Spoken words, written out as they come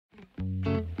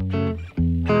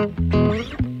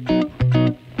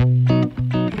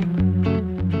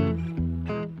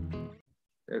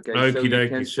Okie you dokie.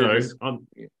 can share So I'm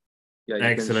yeah, you can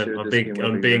excellent. share the screen I'm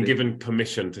whenever being you're ready. given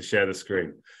permission to share the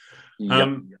screen.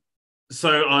 Yep.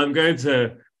 So I'm going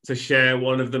to share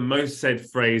one of the most said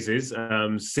phrases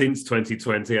since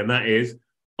 2020, and that is,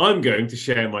 I'm going to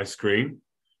share my screen.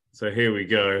 So here we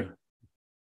go.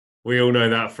 We all know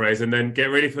that phrase. And then get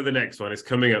ready for the next one. It's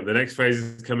coming up. The next phrase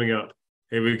is coming up.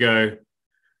 Here we go.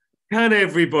 Can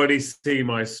everybody see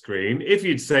my screen? If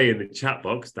you'd say in the chat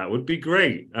box, that would be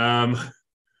great. So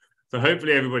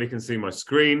hopefully everybody can see my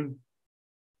screen.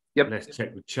 Yep. Let's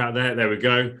check the chat there. There we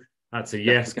go. That's a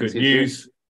yes. Good news.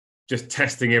 Just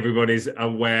testing everybody's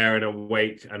aware and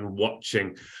awake and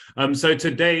watching. So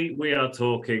today we are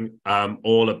talking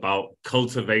all about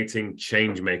cultivating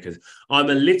change makers. I'm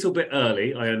a little bit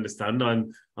early, I understand.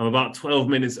 I'm about 12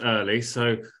 minutes early,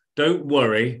 so don't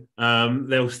worry.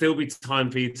 There'll still be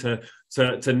time for you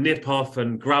to nip off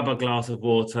and grab a glass of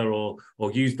water or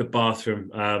use the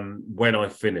bathroom when I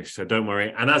finish. So don't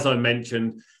worry. And as I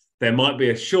mentioned, there might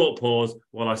be a short pause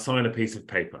while I sign a piece of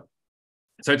paper.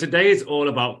 So today is all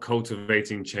about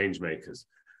cultivating change makers.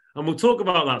 And we'll talk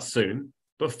about that soon.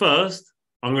 But first,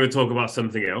 I'm going to talk about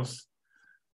something else.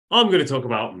 I'm going to talk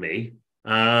about me,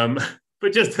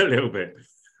 but just a little bit.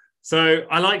 So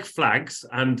I like flags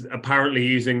and apparently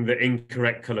using the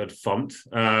incorrect colored font.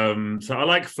 So I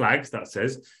like flags, that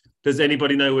says. Does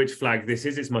anybody know which flag this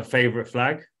is? It's my favorite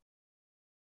flag.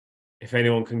 If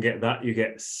anyone can get that, you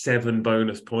get 7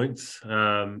 bonus points.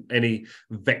 Any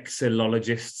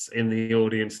vexillologists in the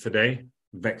audience today?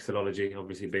 Vexillology,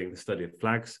 obviously, being the study of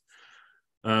flags.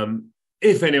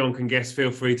 If anyone can guess,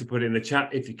 feel free to put it in the chat.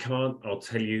 If you can't, I'll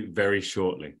tell you very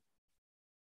shortly.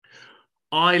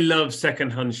 I love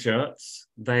secondhand shirts.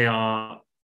 They are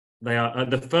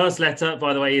the first letter,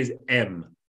 by the way, is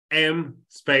M. M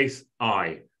space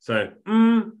I. So,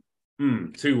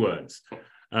 2 words.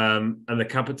 And the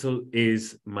capital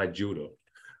is Majuro.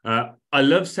 I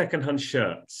love secondhand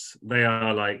shirts. They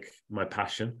are like my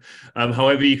passion.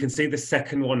 However, you can see the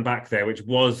second one back there, which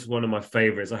was one of my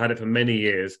favorites. I had it for many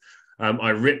years. I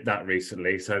ripped that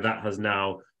recently, so that has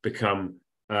now become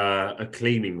a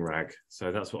cleaning rag.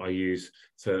 So that's what I use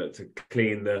to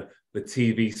clean the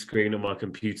TV screen on my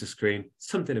computer screen.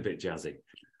 Something a bit jazzy.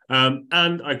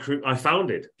 And I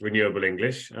founded Renewable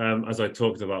English, as I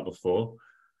talked about before.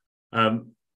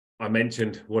 I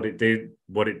mentioned what it did,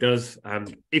 what it does.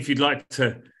 And if you'd like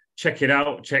to check it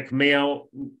out, check me out,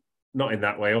 not in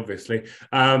that way, obviously,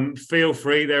 feel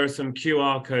free. There are some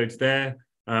QR codes there,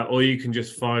 or you can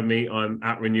just find me. I'm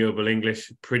at Renewable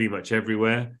English pretty much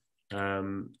everywhere.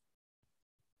 I'll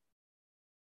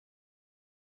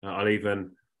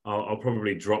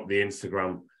probably drop the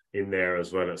Instagram in there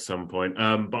as well at some point.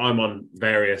 But I'm on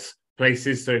various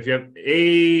places. So if you have,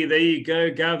 hey, there you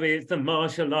go, Gabby, it's the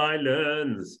Marshall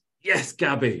Islands. Yes,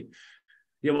 Gabby,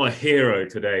 you're my hero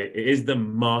today. It is the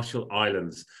Marshall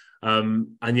Islands.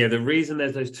 And yeah, the reason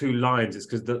there's those 2 lines is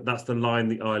because that's the line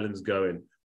the islands go in.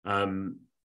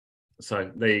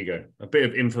 So there you go. A bit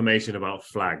of information about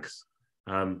flags.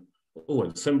 And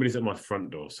somebody's at my front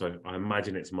door. So I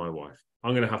imagine it's my wife.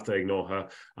 I'm going to have to ignore her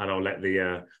and I'll let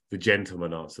the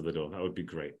gentleman answer the door. That would be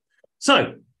great.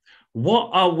 So what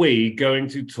are we going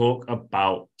to talk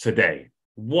about today?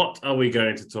 What are we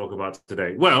going to talk about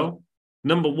today? Well,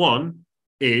 number 1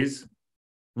 is,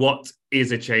 what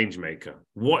is a change maker?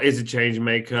 What is a change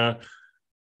maker?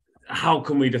 How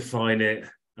can we define it?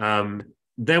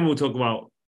 Then we'll talk about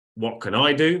what can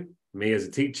I do, me as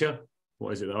a teacher?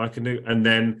 What is it that I can do? And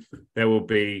then there will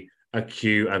be a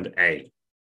Q&A.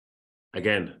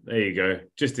 Again, there you go.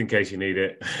 Just in case you need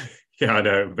it. Yeah, I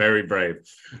know. Very brave.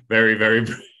 Very, very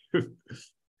brave.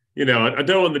 You know, I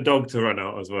don't want the dog to run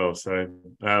out as well. So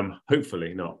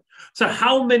hopefully not. So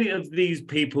how many of these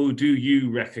people do you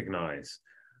recognize?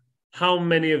 How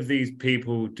many of these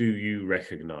people do you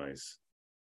recognize?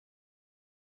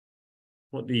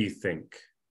 What do you think?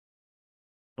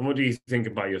 And what do you think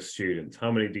about your students?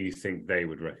 How many do you think they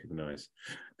would recognize?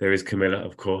 There is Camilla,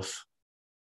 of course.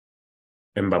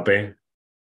 Mbappe.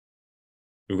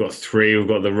 We've got 3. We've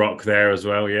got The Rock there as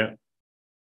well, yeah.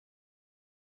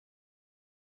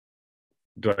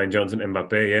 Dwayne Johnson,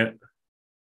 Mbappe, yeah.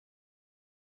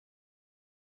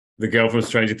 The girl from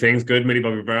Stranger Things, good. Millie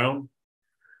Bobby Brown.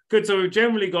 Good, so we've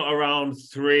generally got around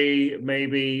 3,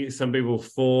 maybe some people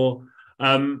 4.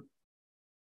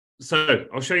 So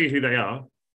I'll show you who they are.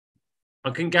 I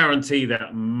can guarantee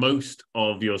that most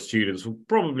of your students will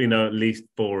probably know at least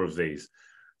 4 of these.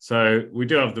 So we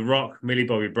do have The Rock, Millie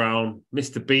Bobby Brown,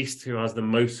 Mr. Beast, who has the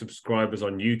most subscribers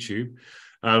on YouTube,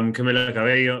 Camila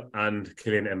Cabello, and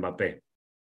Kylian Mbappe.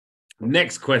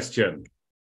 Next question.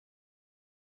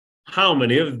 How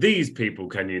many of these people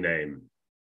can you name?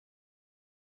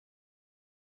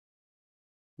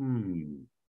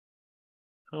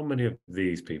 How many of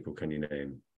these people can you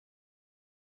name?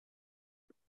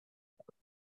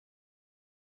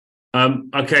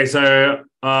 Okay, so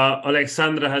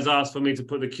Alexandra has asked for me to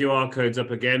put the QR codes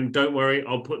up again. Don't worry,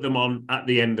 I'll put them on at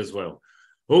the end as well.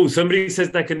 Oh, somebody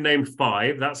says they can name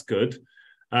 5. That's good.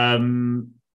 Somebody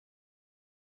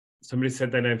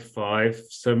said they named 5.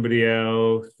 Somebody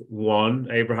else 1.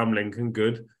 Abraham Lincoln,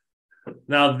 good.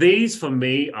 Now, these for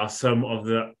me are some of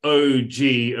the OG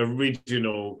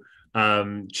original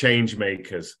change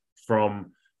makers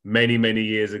from many, many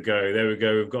years ago. There we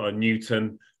go. We've got a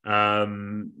Newton.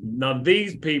 Now,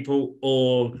 these people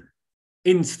all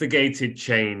instigated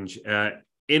change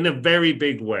in a very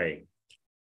big way.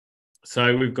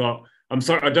 So we've got, I'm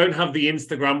sorry, I don't have the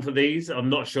Instagram for these. I'm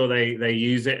not sure they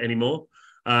use it anymore.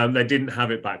 They didn't have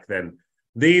it back then.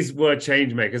 These were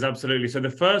change makers, absolutely. So the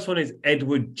first one is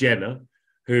Edward Jenner,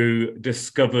 who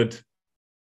discovered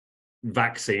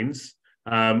vaccines.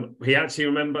 He actually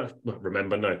no,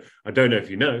 I don't know if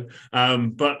you know,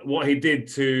 but what he did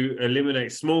to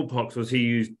eliminate smallpox was he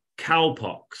used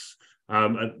cowpox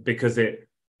because it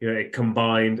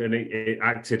combined and it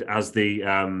acted as the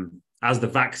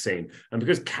vaccine, and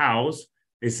because cows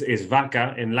is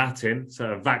vacca in Latin,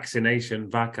 so vaccination,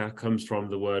 vacca comes from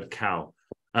the word cow.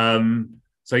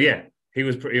 So yeah, he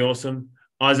was pretty awesome.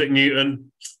 Isaac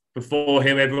Newton, before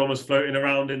him, everyone was floating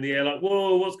around in the air like,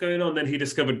 whoa, what's going on? Then he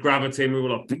discovered gravity and we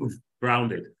were like,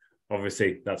 grounded.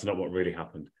 Obviously, that's not what really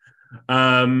happened.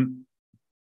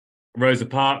 Rosa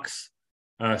Parks,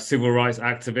 civil rights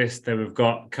activist. Then we've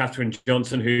got Katherine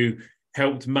Johnson, who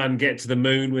helped man get to the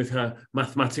moon with her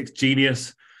mathematics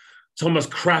genius. Thomas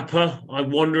Crapper, I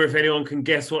wonder if anyone can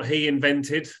guess what he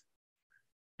invented.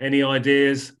 Any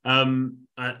ideas?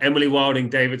 Emily Wilding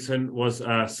Davidson was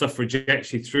a suffragette.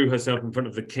 She threw herself in front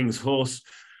of the King's horse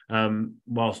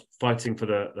whilst fighting for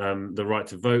the right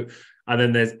to vote. And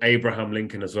then there's Abraham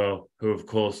Lincoln as well, who, of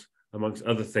course, amongst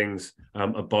other things,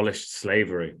 abolished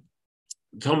slavery.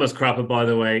 Thomas Crapper, by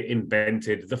the way,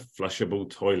 invented the flushable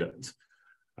toilet.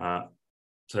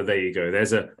 So there you go.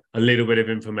 There's a little bit of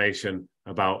information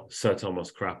about Sir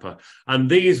Thomas Crapper. And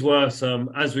these were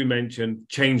some, as we mentioned,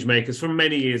 change makers from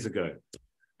many years ago.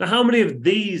 Now, how many of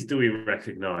these do we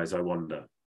recognize, I wonder?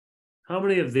 How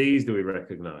many of these do we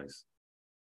recognize?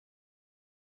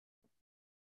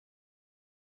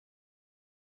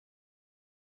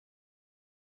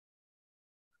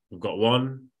 We've got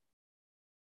one.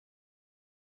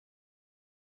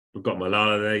 We've got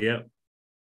Malala there, yeah.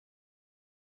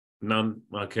 None,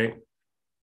 okay.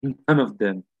 None of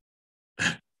them.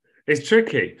 It's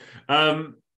tricky.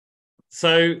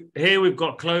 So here we've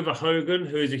got Clover Hogan,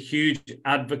 who is a huge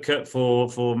advocate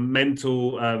for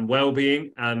mental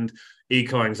well-being and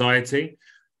eco-anxiety.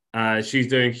 She's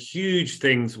doing huge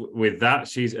things with that.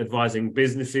 She's advising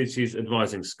businesses. She's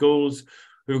advising schools.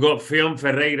 We've got Fionn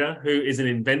Ferreira, who is an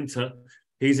inventor.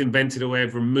 He's invented a way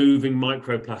of removing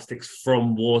microplastics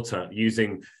from water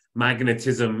using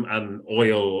magnetism and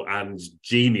oil and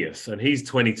genius. And he's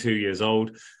 22 years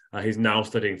old. He's now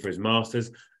studying for his master's.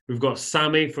 We've got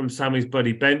Sammy from Sammy's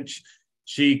Buddy Bench.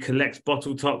 She collects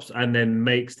bottle tops and then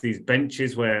makes these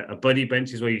benches where a buddy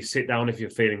bench is where you sit down if you're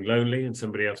feeling lonely and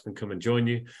somebody else can come and join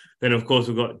you. Then, of course,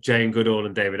 we've got Jane Goodall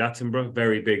and David Attenborough,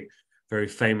 very big, very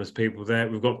famous people there.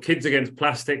 We've got Kids Against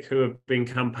Plastic, who have been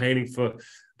campaigning for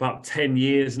about 10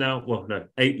 years now. Well, no,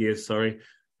 8 years, sorry.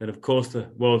 And, of course,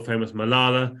 the world-famous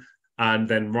Malala. And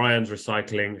then Ryan's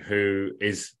Recycling, who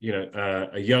is,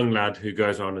 a young lad who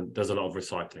goes around and does a lot of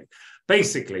recycling.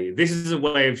 Basically, this is a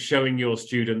way of showing your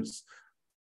students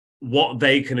what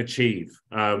they can achieve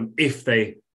if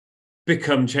they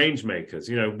become change makers.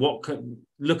 Look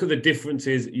at the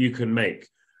differences you can make.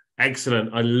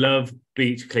 Excellent. I love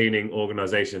beach cleaning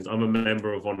organizations. I'm a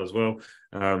member of one as well.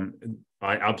 I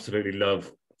absolutely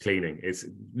love cleaning. It's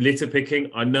litter picking.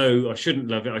 I know I shouldn't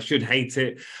love it. I should hate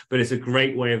it, but it's a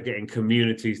great way of getting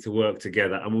communities to work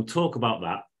together. And we'll talk about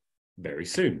that very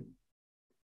soon.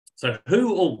 So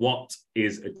who or what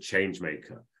is a change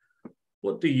maker?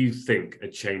 What do you think a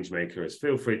change maker is?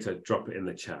 Feel free to drop it in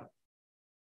the chat.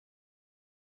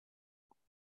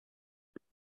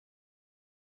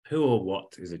 Who or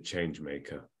what is a change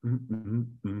maker?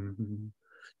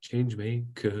 Change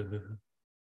maker.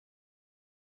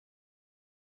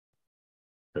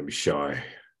 Don't be shy.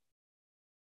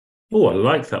 Oh, I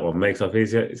like that one. Makes life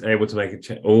easier. It's able to make a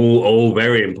change. Oh,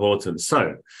 very important.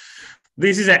 So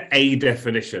this is a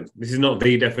definition. This is not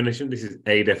the definition. This is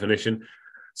a definition.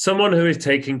 Someone who is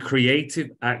taking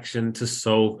creative action to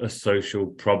solve a social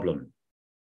problem.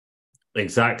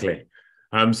 Exactly.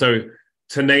 So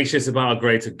tenacious about a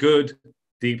greater good,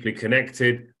 deeply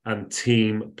connected, and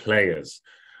team players.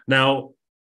 Now,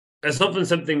 that's often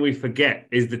something we forget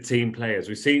is the team players.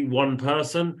 We see one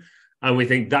person and we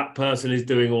think that person is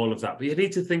doing all of that. But you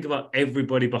need to think about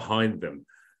everybody behind them.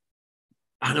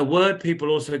 And a word people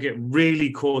also get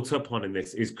really caught up on in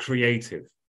this is creative.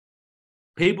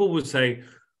 People would say,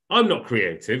 I'm not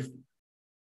creative.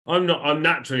 I'm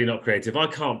naturally not creative. I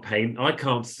can't paint. I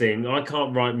can't sing. I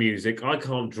can't write music. I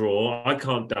can't draw. I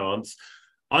can't dance.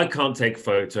 I can't take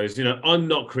photos. I'm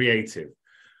not creative.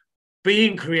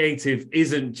 Being creative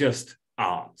isn't just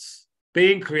arts.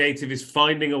 Being creative is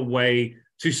finding a way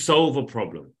to solve a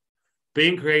problem.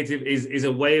 Being creative is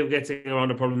a way of getting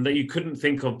around a problem that you couldn't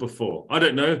think of before. I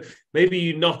don't know. Maybe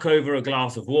you knock over a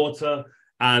glass of water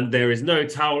and there is no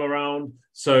towel around.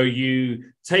 So you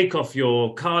take off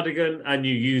your cardigan and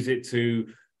you use it to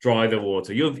dry the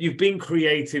water. You've been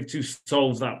creative to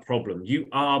solve that problem. You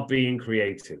are being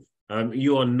creative.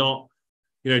 You are not,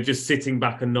 just sitting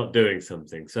back and not doing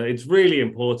something. So it's really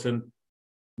important.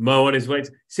 Mo on his way.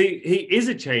 See, he is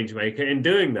a change maker in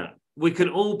doing that. We can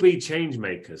all be change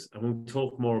makers, and we'll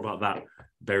talk more about that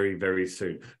very, very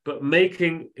soon. But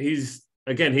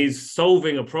he's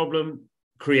solving a problem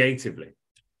creatively.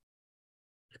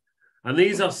 And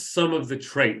these are some of the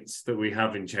traits that we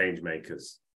have in change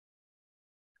makers.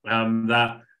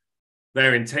 That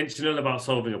they're intentional about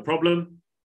solving a problem,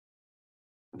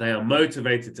 they are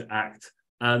motivated to act,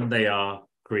 and they are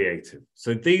creative.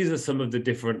 So these are some of the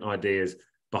different ideas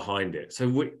behind it.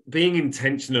 So being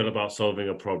intentional about solving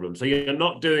a problem. So you're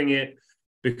not doing it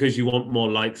because you want more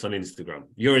likes on Instagram.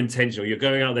 You're intentional. You're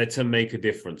going out there to make a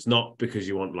difference, not because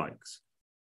you want likes.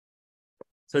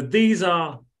 So these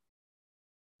are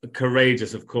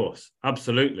courageous, of course.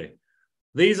 Absolutely.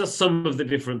 These are some of the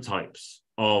different types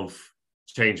of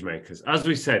change makers. As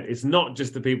we said, it's not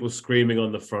just the people screaming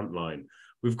on the front line.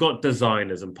 We've got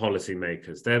designers and policy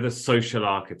makers. They're the social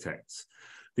architects,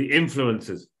 the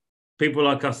influencers, people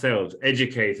like ourselves,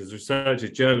 educators,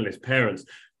 researchers, journalists, parents,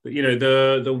 but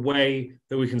the way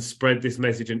that we can spread this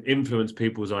message and influence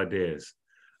people's ideas.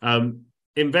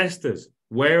 Investors,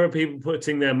 where are people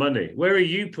putting their money? Where are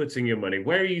you putting your money?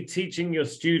 Where are you teaching your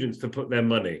students to put their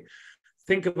money?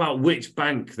 Think about which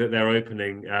bank that they're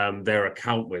opening their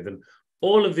account with, and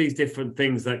all of these different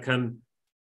things that can,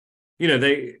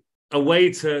 a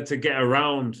way to get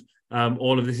around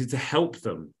all of this is to help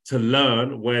them to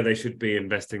learn where they should be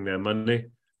investing their money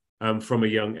from a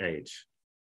young age.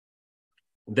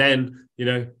 Then,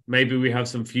 maybe we have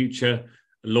some future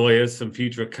lawyers, some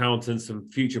future accountants, some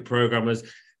future programmers.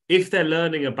 If they're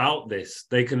learning about this,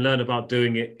 they can learn about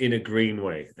doing it in a green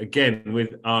way. Again,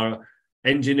 with our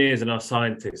engineers and our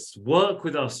scientists, work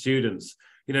with our students,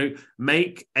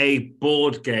 make a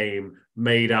board game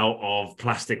made out of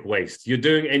plastic waste. You're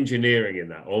doing engineering in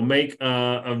that, or make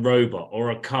a robot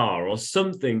or a car or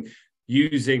something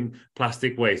using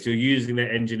plastic waste. You're using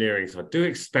their engineering side. Do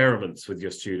experiments with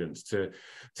your students to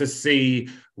see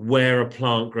where a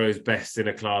plant grows best in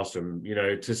a classroom,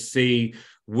 to see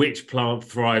which plant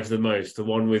thrives the most, the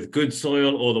one with good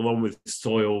soil or the one with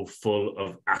soil full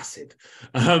of acid.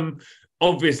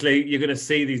 Obviously, you're going to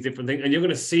see these different things, and you're going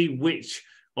to see which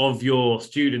of your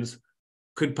students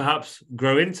could perhaps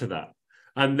grow into that.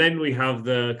 And then we have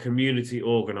the community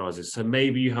organizers. So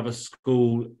maybe you have a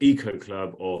school eco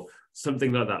club or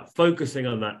something like that. Focusing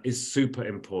on that is super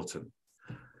important.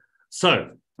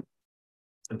 So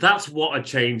that's what a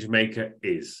change maker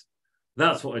is.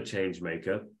 That's what a change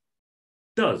maker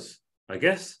does, I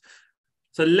guess.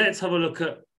 So let's have a look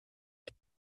at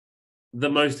the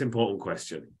most important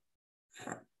question.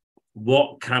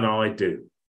 What can I do?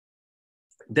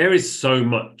 There is so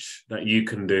much that you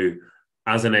can do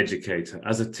as an educator,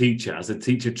 as a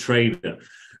teacher trainer,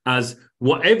 as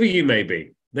whatever you may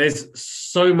be. There's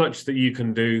so much that you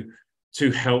can do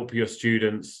to help your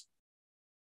students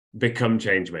become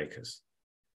change makers.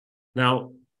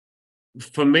 Now,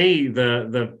 for me,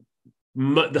 the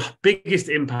biggest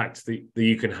impact that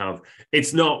you can have,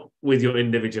 it's not with your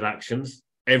individual actions.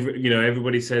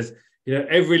 Everybody says,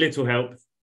 every little help.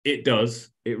 It does.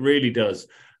 It really does.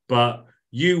 But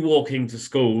you walking to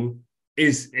school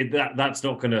that's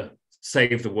not going to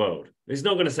save the world. It's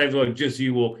not going to save the world, just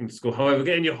you walking to school. However,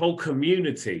 getting your whole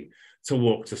community to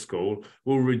walk to school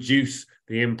will reduce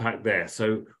the impact there.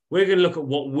 So we're going to look at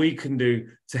what we can do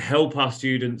to help our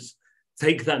students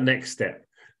take that next step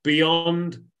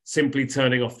beyond simply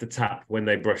turning off the tap when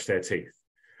they brush their teeth,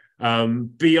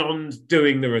 beyond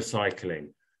doing the recycling,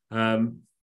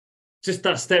 just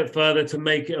that step further to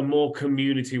make it a more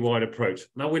community-wide approach.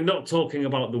 Now, we're not talking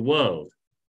about the world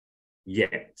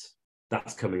yet.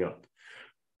 That's coming up.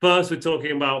 First, we're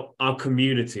talking about our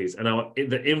communities and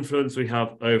the influence we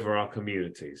have over our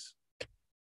communities.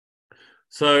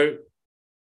 So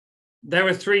there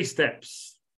are 3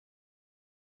 steps,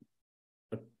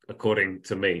 according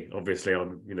to me. Obviously,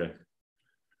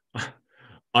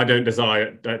 I don't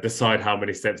decide how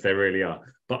many steps there really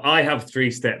are, but I have 3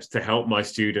 steps to help my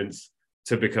students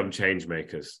to become change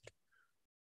makers.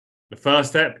 The first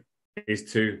step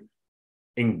is to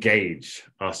engage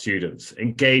our students,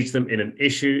 engage them in an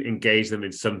issue, engage them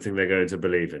in something they're going to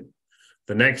believe in.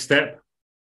 The next step,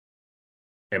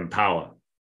 empower.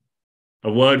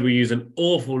 A word we use an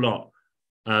awful lot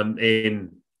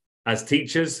as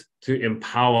teachers, to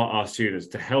empower our students,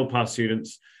 to help our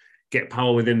students get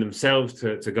power within themselves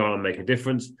to go out and make a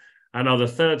difference. And now the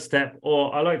third step,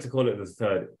 or I like to call it the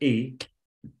third E,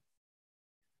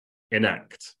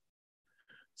 enact.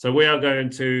 So we are going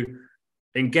to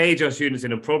engage our students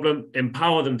in a problem,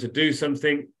 empower them to do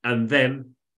something, and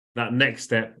then that next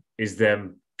step is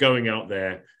them going out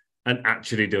there and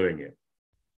actually doing it.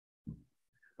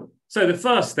 So the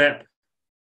first step,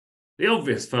 the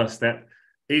obvious first step,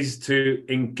 is to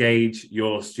engage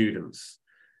your students.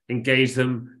 Engage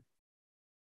them.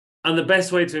 And the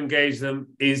best way to engage them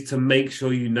is to make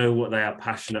sure you know what they are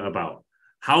passionate about.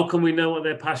 How can we know what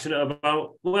they're passionate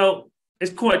about? Well,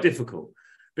 it's quite difficult,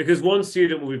 because one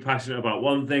student will be passionate about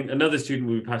one thing, another student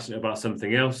will be passionate about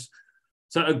something else.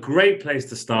 So a great place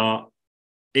to start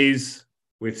is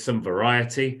with some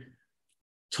variety.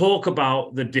 Talk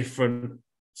about the different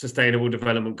sustainable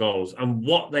development goals and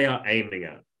what they are aiming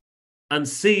at, and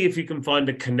see if you can find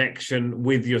a connection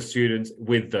with your students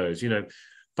with those.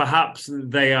 Perhaps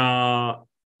they are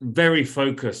very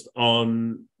focused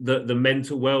on the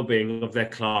mental well-being of their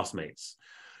classmates,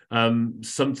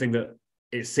 something that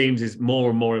it seems is more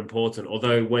and more important.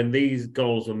 Although when these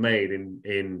goals were made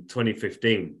in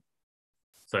 2015,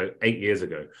 so 8 years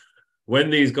ago, when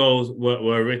these goals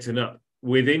were written up,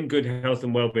 within good health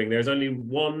and well-being, there's only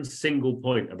one single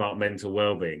point about mental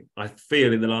well-being. I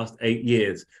feel in the last 8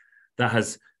 years that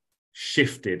has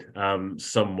shifted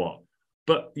somewhat.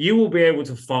 But you will be able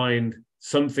to find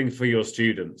something for your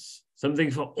students, something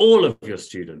for all of your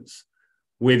students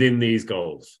within these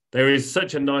goals. There is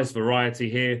such a nice variety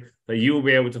here that you will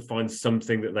be able to find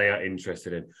something that they are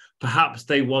interested in. Perhaps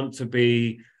they want to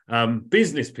be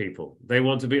business people. They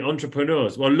want to be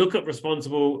entrepreneurs. Well, look at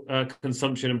responsible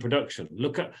consumption and production.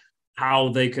 Look at how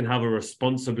they can have a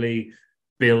responsibly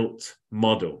built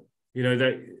model.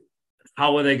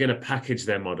 How are they going to package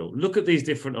their model? Look at these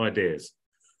different ideas.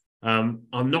 I'm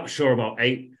not sure about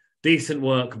 8. Decent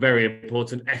work, very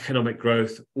important. Economic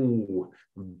growth, a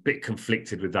bit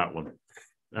conflicted with that one.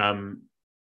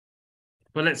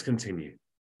 But let's continue.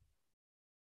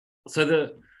 So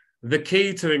the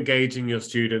key to engaging your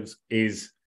students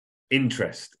is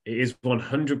interest. It is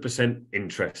 100%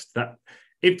 interest. That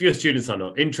if your students are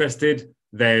not interested,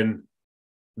 then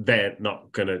they're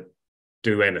not going to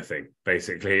do anything,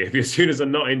 basically. If your students are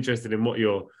not interested in what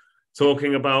you're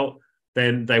talking about,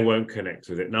 then they won't connect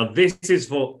with it. Now, this is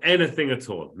for anything at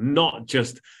all, not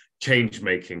just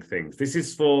change-making things. This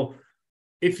is for,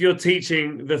 if you're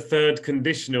teaching the third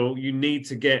conditional, you need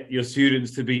to get your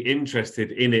students to be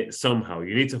interested in it somehow.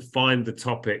 You need to find the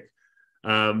topic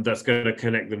that's going to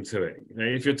connect them to it.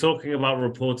 If you're talking about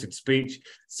reported speech,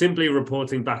 simply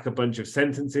reporting back a bunch of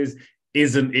sentences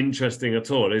isn't interesting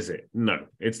at all, is it? No,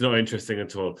 it's not interesting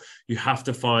at all. You have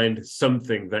to find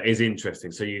something that is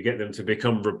interesting. So you get them to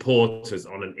become reporters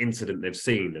on an incident they've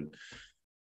seen, and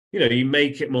you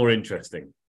make it more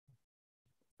interesting.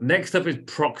 Next up is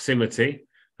proximity.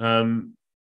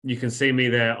 You can see me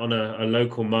there on a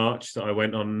local march that I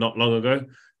went on not long ago.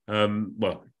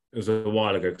 Well, it was a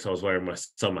while ago because I was wearing my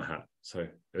summer hat. So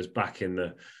it was back in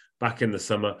the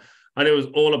summer, and it was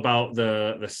all about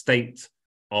the state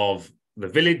of the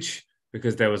village,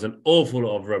 because there was an awful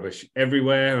lot of rubbish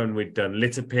everywhere, and we'd done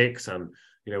litter picks, and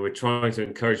we're trying to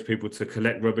encourage people to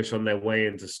collect rubbish on their way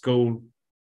into school.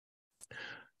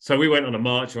 So we went on a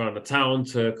march around the town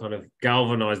to kind of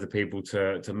galvanize the people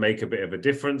to make a bit of a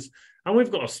difference. And we've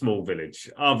got a small village.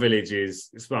 Our village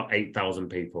it's about 8,000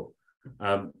 people.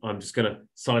 I'm just going to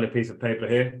sign a piece of paper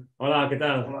here. Hola, ¿qué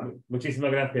tal? Hola.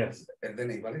 Muchísimas gracias. El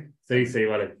DNI, ¿vale? Sí,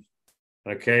 vale.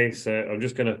 Okay, so I'm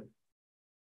just going to...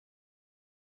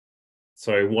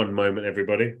 Sorry, one moment,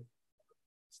 everybody.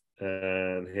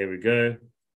 And here we go.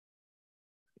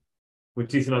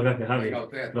 Muchísimas gracias, Javi.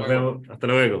 Nos vemos. Hasta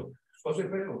luego.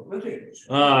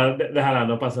 Déjala,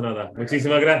 no pasa nada.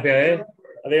 Muchísimas gracias,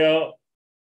 Adiós.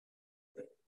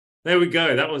 There we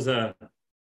go. That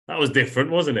was different,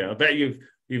 wasn't it? I bet you've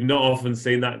not often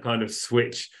seen that kind of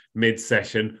switch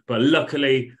mid-session, but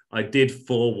luckily I did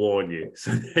forewarn you.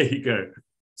 So there you go.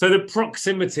 So the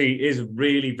proximity is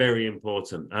really very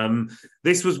important.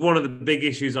 This was one of the big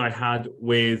issues I had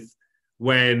with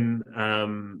when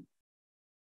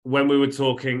we were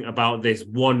talking about this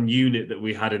one unit that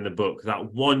we had in the book,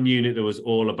 that one unit that was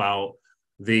all about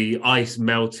the ice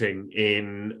melting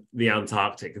in the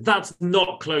Antarctic. That's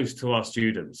not close to our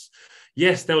students.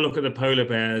 Yes, they'll look at the polar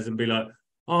bears and be like,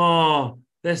 oh,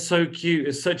 they're so cute.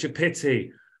 It's such a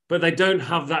pity. But they don't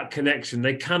have that connection.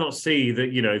 They cannot see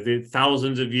that, you know, the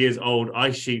thousands of years old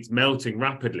ice sheets melting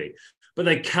rapidly, but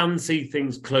they can see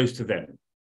things close to them.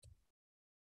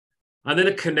 And then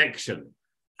a connection.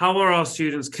 How are our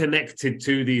students connected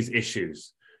to these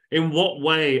issues? In what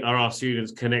way are our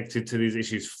students connected to these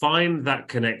issues? Find that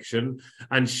connection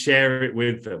and share it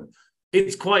with them.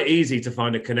 It's quite easy to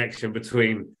find a connection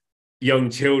between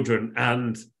young children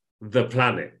and the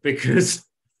planet because,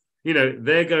 you know,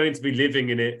 they're going to be living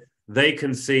in it. They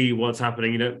can see what's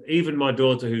happening. You know, even my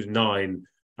daughter, who's 9,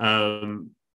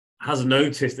 has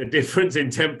noticed a difference in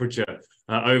temperature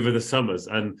over the summers.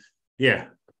 And yeah,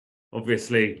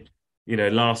 obviously, you know,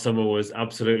 last summer was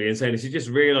absolutely insane. And she just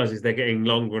realizes they're getting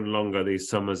longer and longer, these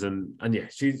summers. And yeah,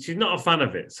 she's not a fan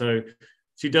of it. So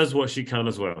she does what she can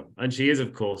as well. And she is,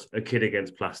 of course, a kid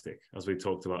against plastic, as we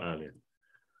talked about earlier.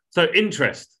 So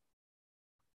interest.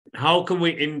 How can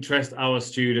we interest our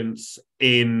students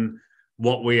in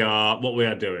what we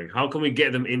are doing? How can we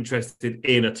get them interested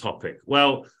in a topic?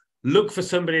 Well, look for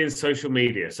somebody in social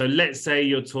media. So let's say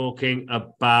you're talking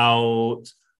about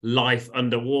life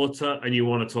underwater and you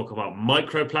want to talk about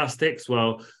microplastics.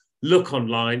 Well, look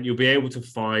online. You'll be able to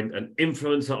find an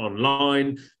influencer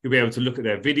online. You'll be able to look at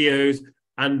their videos.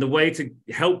 And the way to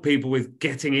help people with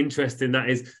getting interest in that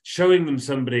is showing them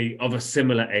somebody of a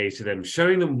similar age to them,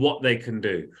 showing them what they can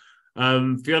do.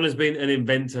 Fiona's been an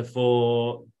inventor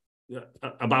for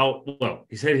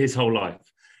he said his whole life.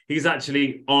 He's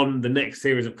actually on the next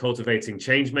series of Cultivating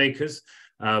Changemakers,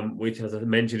 which, as I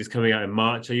mentioned, is coming out in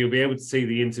March. So you'll be able to see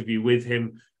the interview with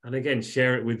him and, again,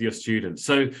 share it with your students.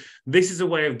 So this is a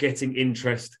way of getting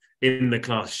interest in the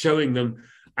class, showing them.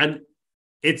 And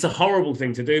it's a horrible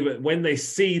thing to do, but when they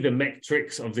see the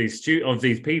metrics of these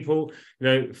people, you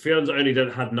know, Fion's only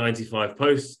had 95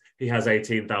 posts. He has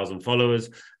 18,000 followers.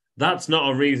 That's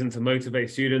not a reason to motivate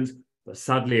students, but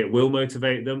sadly it will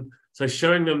motivate them. So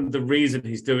showing them the reason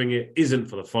he's doing it isn't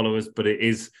for the followers, but it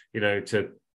is, you know,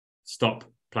 to stop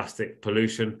plastic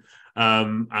pollution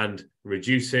and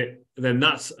reduce it. Then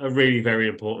that's a really very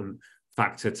important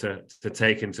factor to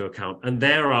take into account. And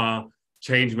there are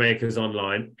change makers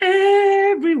online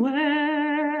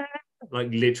everywhere, like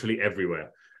literally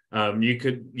everywhere.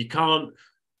 You can't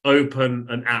open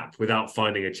an app without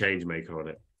finding a change maker on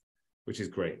it, which is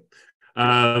great.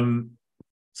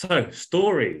 So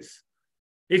stories.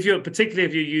 If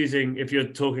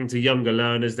you're talking to younger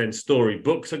learners, then story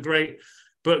books are great.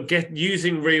 But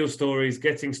using real stories,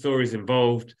 getting stories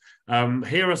involved.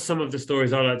 Here are some of the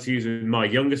stories I like to use with my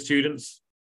younger students.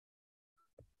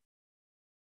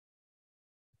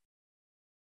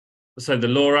 So the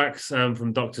Lorax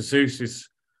from Dr. Seuss is,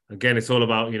 again, it's all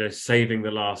about, you know, saving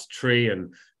the last tree,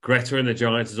 and Greta and the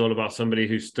Giants is all about somebody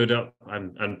who stood up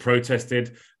and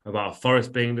protested about a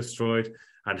forest being destroyed.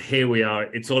 And here we are.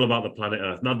 It's all about the planet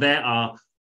Earth. Now, there are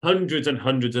hundreds and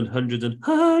hundreds and hundreds and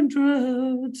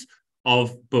hundreds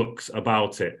of books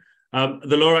about it. The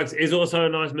Lorax is also a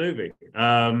nice movie.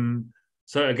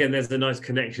 So again, there's a nice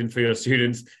connection for your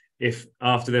students. If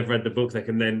after they've read the book, they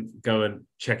can then go and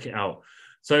check it out.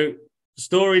 So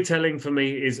storytelling for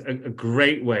me is a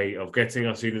great way of getting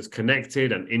our students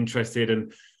connected and interested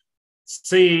and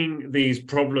seeing these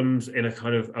problems in a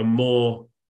kind of a more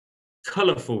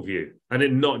colorful view, and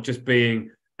it not just being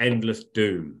endless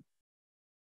doom.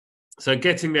 So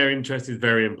getting their interest is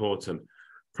very important.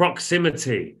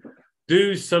 Proximity.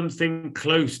 Do something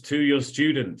close to your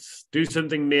students. Do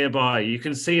something nearby. You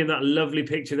can see in that lovely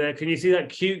picture there. Can you see that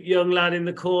cute young lad in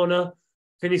the corner?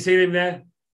 Can you see him there?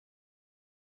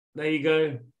 There you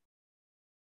go.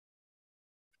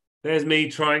 There's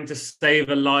me trying to save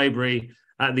a library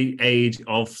at the age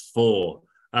of 4.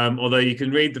 Although you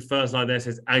can read the first line there,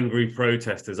 says angry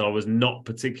protesters. I was not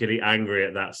particularly angry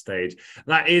at that stage.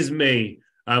 That is me.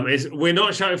 We're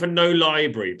not shouting for no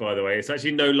library, by the way. It's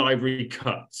actually no library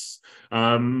cuts.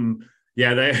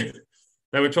 Yeah,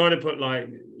 they were trying to put like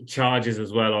charges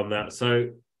as well on that.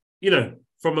 So, you know,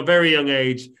 from a very young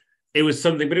age, it was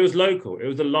something, but it was local. It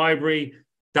was a library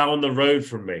down the road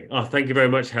from me. Oh, thank you very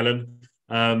much, Helen.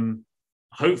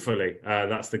 Hopefully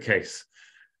that's the case.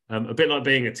 A bit like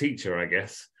being a teacher, I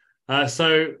guess.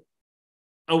 So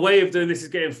a way of doing this is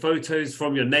getting photos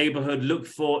from your neighborhood. Look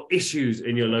for issues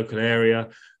in your local area,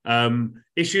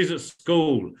 issues at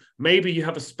school. Maybe you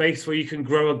have a space where you can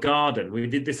grow a garden. We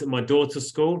did this at my daughter's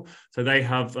school. So they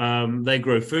have, they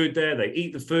grow food there. They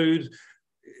eat the food.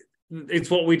 It's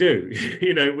what we do.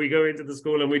 We go into the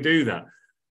school and we do that.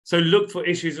 So look for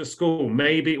issues at school.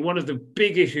 Maybe one of the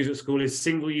big issues at school is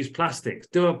single-use plastics.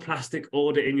 Do a plastic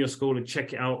audit in your school and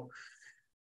check it out.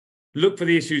 Look for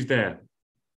the issues there.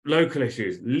 Local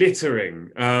issues, littering,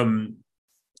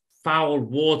 fouled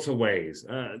waterways,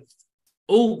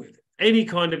 any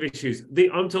kind of issues.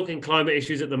 I'm talking climate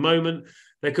issues at the moment.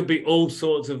 There could be all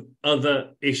sorts of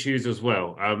other issues as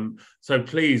well. So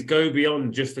please go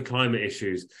beyond just the climate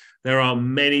issues. There are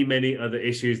many, many other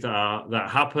issues that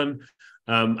happen.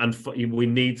 And we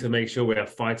need to make sure we are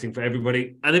fighting for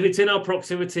everybody. And if it's in our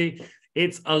proximity,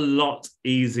 it's a lot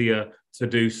easier to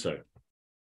do so.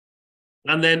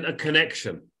 And then a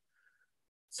connection.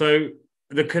 So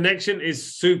the connection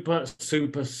is super,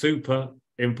 super, super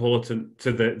important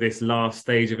to this last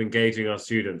stage of engaging our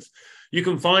students. You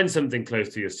can find something close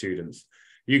to your students.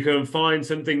 You can find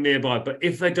something nearby, but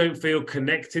if they don't feel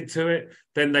connected to it,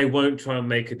 then they won't try and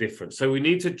make a difference. So we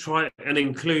need to try and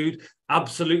include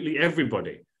absolutely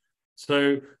everybody.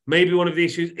 So maybe one of the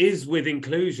issues is with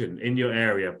inclusion in your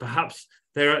area. Perhaps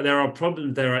there are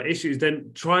problems, there are issues,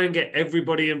 then try and get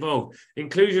everybody involved.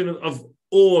 Inclusion of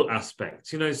all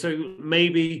aspects, so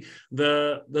maybe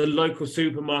the local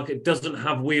supermarket doesn't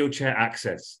have wheelchair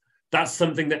access. That's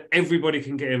something that everybody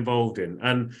can get involved in.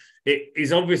 And it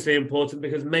is obviously important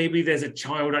because maybe there's a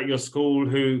child at your school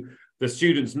who the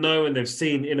students know and they've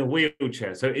seen in a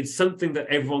wheelchair. So it's something that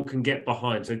everyone can get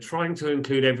behind. So trying to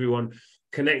include everyone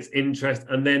connects interest,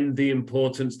 and then the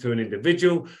importance to an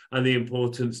individual and the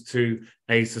importance to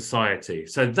a society.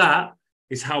 So that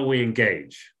is how we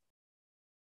engage,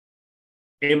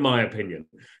 in my opinion.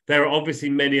 There are obviously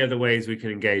many other ways we can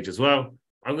engage as well.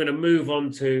 I'm going to move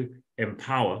on to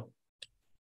empower.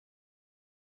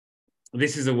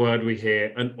 This is a word we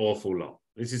hear an awful lot.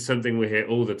 This is something we hear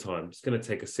all the time. I'm just going to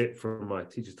take a sip from my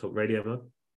Teachers Talk radio mug,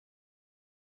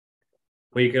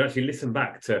 where you can actually listen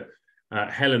back to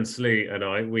Helen Slee and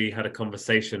I. We had a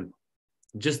conversation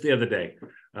just the other day,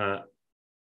 and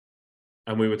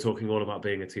we were talking all about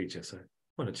being a teacher. So I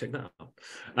want to check that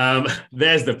out.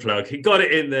 There's the plug. He got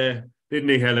it in there, didn't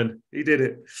he, Helen? He did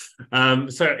it.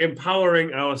 So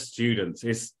empowering our students.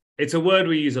 It's a word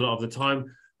we use a lot of the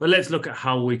time, but let's look at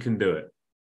how we can do it.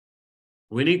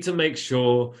 We need to make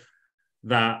sure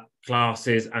that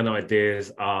classes and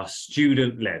ideas are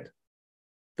student-led,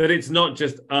 that it's not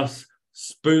just us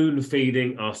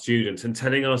spoon-feeding our students and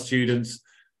telling our students.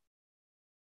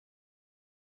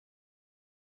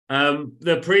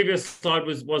 The previous slide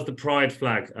was the pride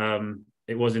flag.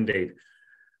 It was indeed.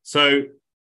 So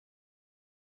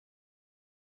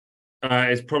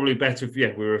it's probably better if,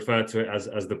 we refer to it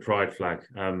as the pride flag,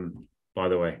 by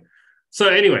the way. So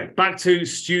anyway, back to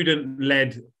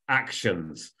student-led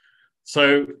actions.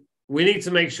 So we need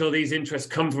to make sure these interests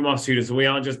come from our students, and we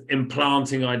aren't just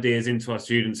implanting ideas into our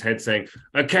students' heads saying,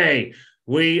 okay,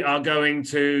 we are going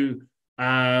to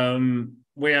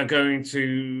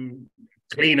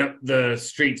clean up the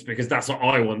streets because that's what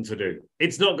I want to do.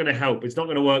 It's not going to help. It's not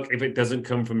going to work if it doesn't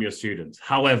come from your students.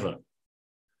 However,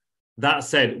 that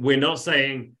said, we're not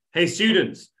saying, hey,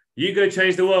 students, you go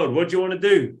change the world. What do you want to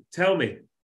do? Tell me.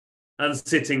 And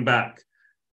sitting back.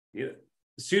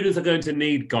 Students are going to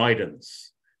need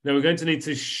guidance. Now, we're going to need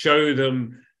to show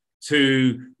them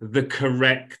to the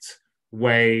correct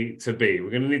way to be.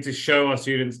 We're going to need to show our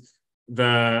students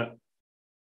the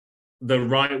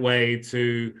right way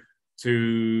to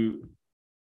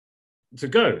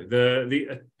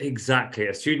go. Exactly,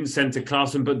 a student-centered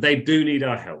classroom, but they do need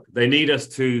our help. They need us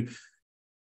to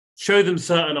show them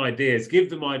certain ideas,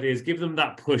 give them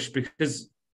that push, because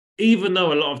even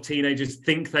though a lot of teenagers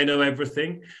think they know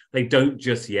everything, they don't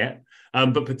just yet.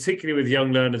 But particularly with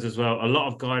young learners as well, a lot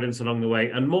of guidance along the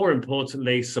way, and more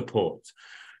importantly, support.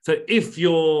 So if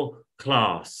your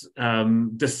class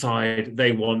decide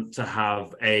they want to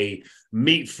have a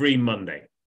meat-free Monday,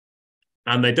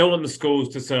 and they don't want the schools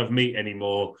to serve meat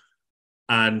anymore,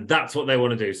 and that's what they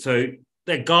want to do. So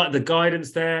the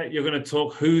guidance there, you're going to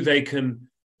talk who they can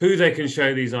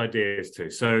show these ideas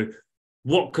to. So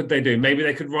what could they do? Maybe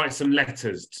they could write some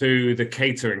letters to the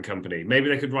catering company. Maybe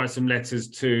they could write some letters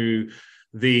to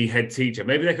the head teacher.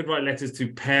 Maybe they could write letters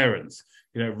to parents.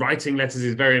 Writing letters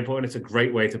is very important. It's a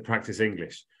great way to practice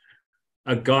English.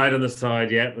 A guide on the side,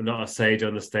 but not a sage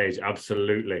on the stage.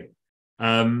 Absolutely.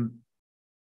 And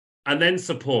then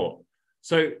support.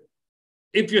 So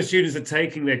if your students are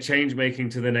taking their change making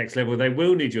to the next level, they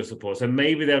will need your support. So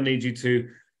maybe they'll need you to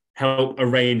help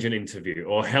arrange an interview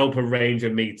or help arrange a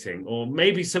meeting, or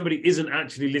maybe somebody isn't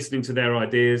actually listening to their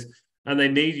ideas and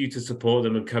they need you to support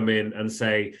them and come in and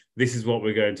say, this is what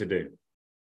we're going to do.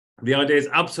 The ideas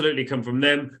absolutely come from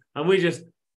them, and we just...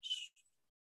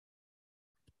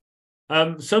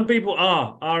 some people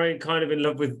are kind of in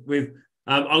love with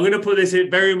I'm going to put this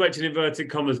in very much in inverted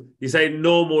commas. You say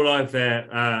normal life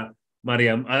there,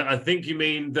 Mariam. I think you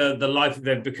mean the life that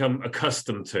they've become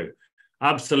accustomed to.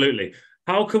 Absolutely.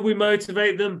 How could we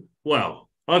motivate them? Well,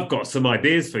 I've got some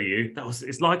ideas for you.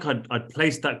 It's like I'd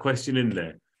placed that question in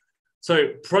there. So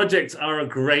projects are a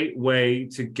great way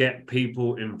to get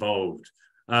people involved.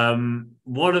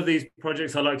 One of these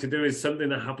projects I like to do is something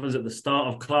that happens at the start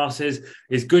of classes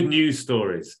is good news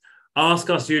stories. Ask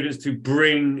our students to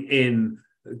bring in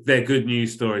their good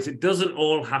news stories. It doesn't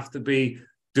all have to be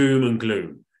doom and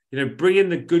gloom. Bring in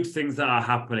the good things that are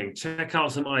happening. Check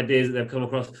out some ideas that they've come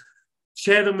across.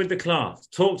 Share them with the class.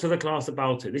 Talk to the class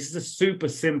about it. This is a super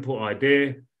simple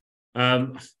idea.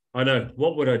 I know.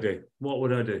 What would I do? What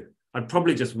would I do? I'd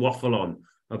probably just waffle on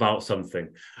about something.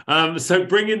 So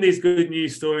bring in these good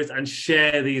news stories and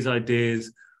share these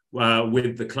ideas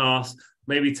with the class.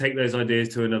 Maybe take those ideas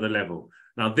to another level.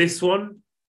 Now, this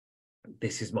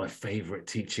is my favorite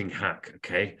teaching hack,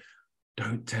 okay?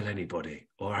 Don't tell anybody,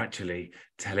 or actually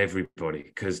tell everybody,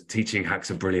 because teaching hacks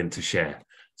are brilliant to share.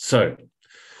 So,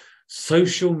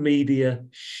 social media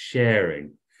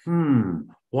sharing.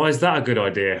 Why is that a good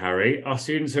idea, Harry? Our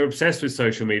students are obsessed with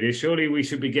social media. Surely we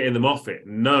should be getting them off it.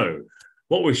 No.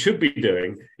 What we should be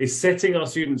doing is setting our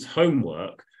students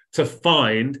homework to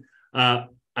find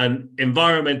an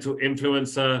environmental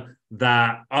influencer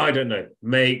that, I don't know,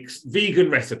 makes vegan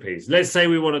recipes. Let's say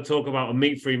we want to talk about a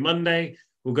meat-free Monday.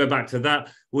 We'll go back to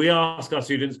that. We ask our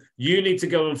students, you need to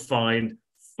go and find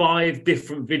 5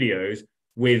 different videos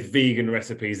with vegan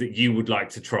recipes that you would like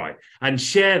to try and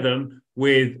share them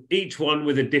with each one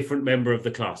with a different member of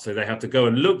the class. So they have to go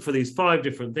and look for these 5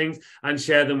 different things and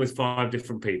share them with 5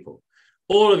 different people.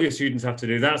 All of your students have to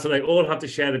do that. So they all have to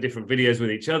share the different videos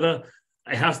with each other.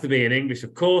 It has to be in English,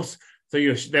 of course. So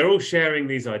they're all sharing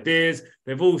these ideas.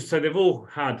 They've all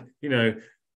had,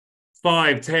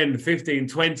 5, 10, 15,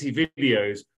 20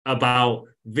 videos about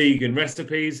vegan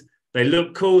recipes. They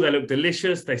look cool, they look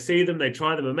delicious, they see them, they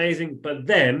try them, amazing. But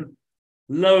then,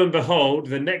 lo and behold,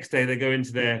 the next day they go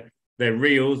into their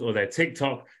Reels or their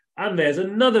TikTok, and there's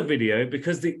another video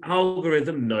because the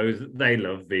algorithm knows that they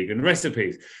love vegan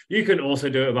recipes. You can also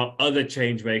do it about other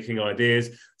change-making ideas.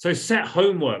 So set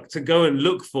homework to go and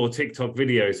look for TikTok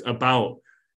videos about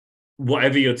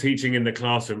whatever you're teaching in the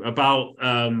classroom, about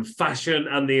fashion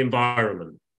and the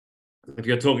environment. If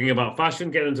you're talking about fashion,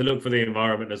 get them to look for the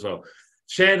environment as well.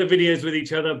 Share the videos with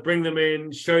each other, bring them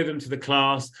in, show them to the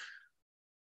class.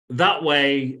 That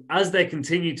way, as they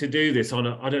continue to do this on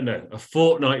a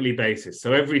fortnightly basis,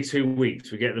 so every 2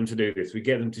 weeks, we get them to do this. We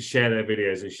get them to share their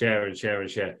videos and share and share and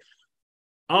share.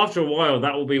 After a while,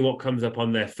 that will be what comes up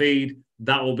on their feed.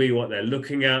 That will be what they're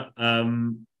looking at.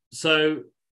 So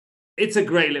it's a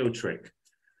great little trick.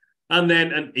 And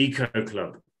then an eco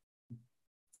club.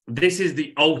 This is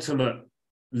the ultimate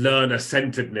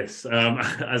learner-centeredness,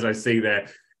 as I see there.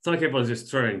 It's like everyone's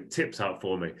just throwing tips out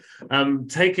for me.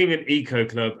 Taking an eco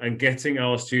club and getting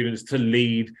our students to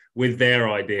lead with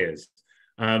their ideas.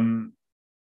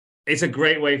 It's a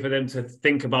great way for them to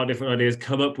think about different ideas,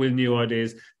 come up with new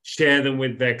ideas, share them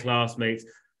with their classmates.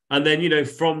 And then,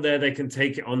 from there, they can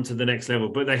take it on to the next level.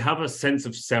 But they have a sense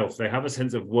of self. They have a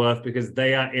sense of worth because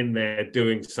they are in there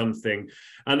doing something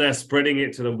and they're spreading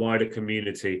it to the wider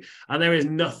community. And there is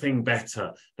nothing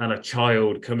better than a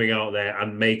child coming out there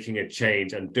and making a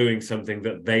change and doing something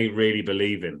that they really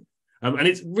believe in. And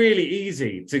it's really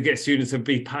easy to get students to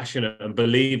be passionate and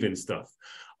believe in stuff.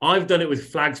 I've done it with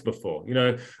flags before.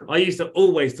 I used to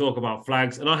always talk about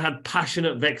flags, and I had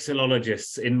passionate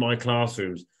vexillologists in my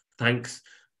classrooms. Thanks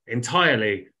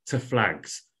entirely to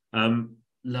flags.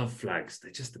 Love flags.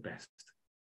 They're just the best.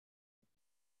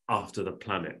 After the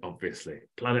planet, obviously.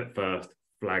 Planet first,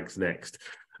 flags next.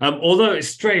 Although it's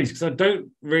strange because I don't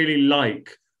really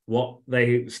like what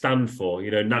they stand for,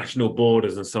 national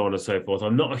borders and so on and so forth.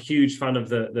 I'm not a huge fan of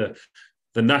the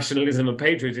nationalism and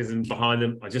patriotism behind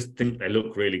them. I just think they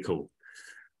look really cool.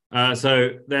 So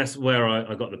that's where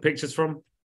I got the pictures from.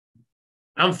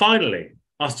 And finally,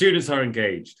 our students are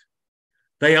engaged.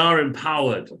 They are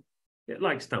empowered.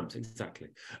 Like stamps, exactly.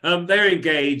 They're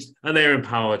engaged and they're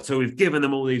empowered. So we've given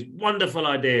them all these wonderful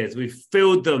ideas. We've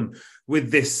filled them with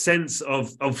this sense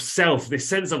of self, this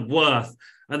sense of worth,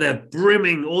 and they're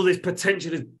brimming. All this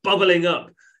potential is bubbling up,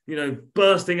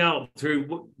 bursting out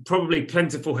through probably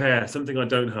plentiful hair, something I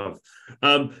don't have.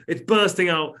 It's bursting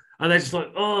out, And they're just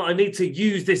like, oh, I need to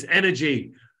use this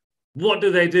energy. What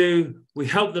do? We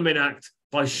help them enact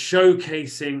by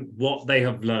showcasing what they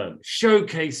have learned,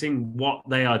 showcasing what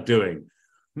they are doing.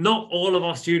 Not all of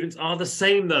our students are the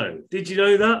same, though. Did you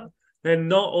know that? They're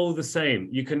not all the same.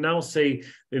 You can now see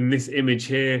in this image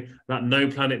here that No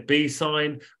Planet B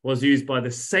sign was used by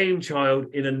the same child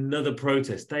in another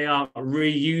protest. They are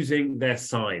reusing their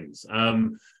signs.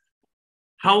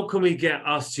 How can we get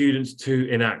our students to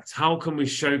enact? How can we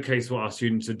showcase what our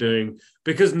students are doing?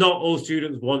 Because not all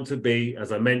students want to be,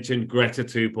 as I mentioned, Greta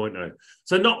 2.0.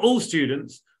 So not all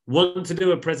students want to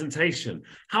do a presentation.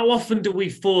 How often do we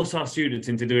force our students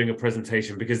into doing a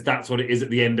presentation? Because that's what it is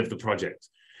at the end of the project.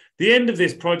 The end of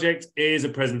this project is a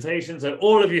presentation. So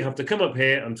all of you have to come up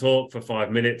here and talk for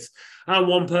 5 minutes. And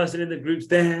one person in the group's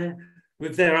there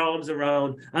with their arms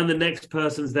around, and the next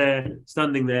person's there,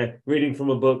 standing there, reading from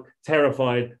a book,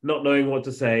 terrified, not knowing what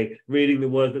to say, reading the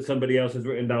words that somebody else has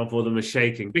written down for them as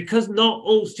shaking, because not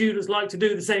all students like to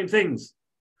do the same things.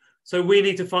 So we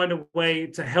need to find a way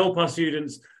to help our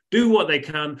students do what they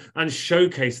can and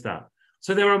showcase that.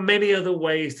 So there are many other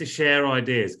ways to share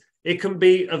ideas. It can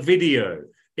be a video.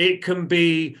 It can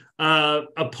be a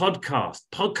podcast.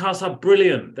 Podcasts are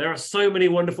brilliant. There are so many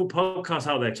wonderful podcasts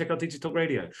out there. Check out Teacher Talk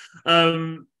Radio.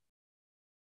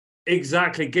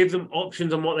 Exactly. Give them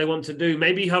options on what they want to do.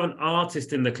 Maybe you have an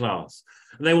artist in the class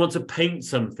and they want to paint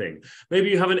something. Maybe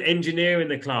you have an engineer in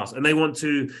the class and they want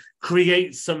to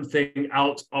create something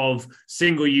out of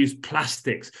single-use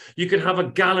plastics. You can have a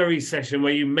gallery session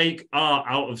where you make art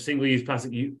out of single-use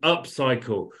plastic. You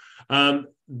upcycle.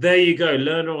 There you go.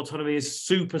 Learner autonomy is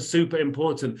super, super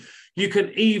important. You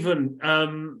can even,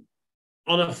 on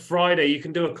a Friday, you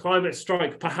can do a climate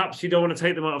strike. Perhaps you don't want to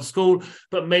take them out of school,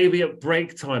 but maybe at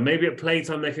break time, maybe at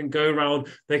playtime, they can go around,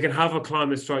 they can have a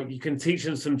climate strike. You can teach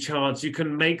them some charts. You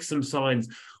can make some signs.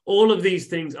 All of these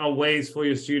things are ways for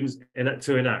your students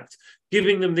to enact.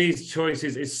 Giving them these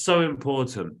choices is so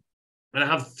important. And I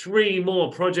have 3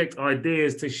 more project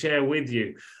ideas to share with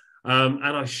you. And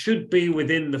I should be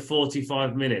within the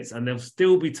 45 minutes, and there'll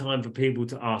still be time for people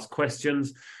to ask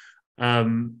questions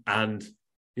and,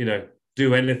 you know,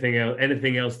 do anything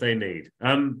else they need.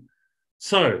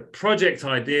 So project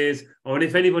ideas, and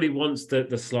if anybody wants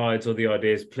the slides or the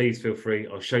ideas, please feel free.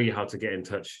 I'll show you how to get in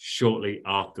touch shortly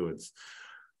afterwards.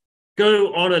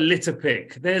 Go on a litter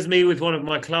pick. There's me with one of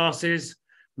my classes,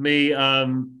 me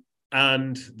and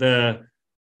the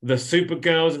super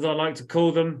girls, as I like to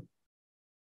call them.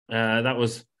 That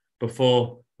was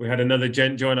before we had another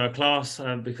gent join our class,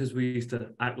 because we used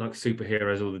to act like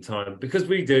superheroes all the time, because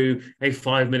we do a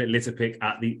 5-minute litter pick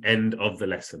at the end of the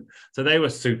lesson. So they were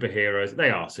superheroes. They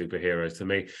are superheroes to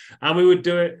me. And we would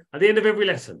do it at the end of every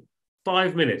lesson.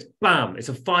 5 minutes, bam. It's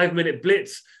a 5-minute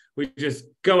blitz. We just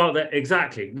go out there.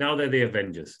 Exactly. Now they're the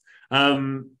Avengers.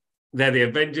 They're the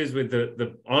Avengers with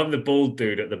I'm the bald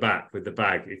dude at the back with the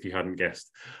bag, if you hadn't guessed.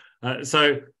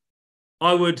 So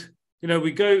I would... You know,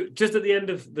 we go just at the end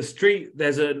of the street,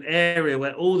 there's an area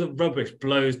where all the rubbish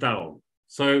blows down.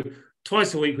 So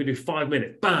twice a week, we do 5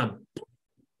 minutes, bam,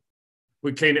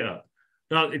 we clean it up.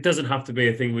 Now, it doesn't have to be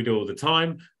a thing we do all the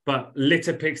time, but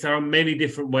litter picks, there are many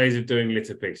different ways of doing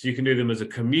litter picks. You can do them as a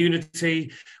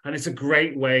community, and it's a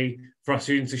great way for our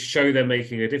students to show they're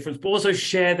making a difference, but also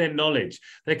share their knowledge.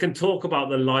 They can talk about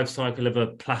the life cycle of a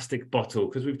plastic bottle,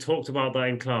 because we've talked about that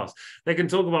in class. They can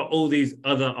talk about all these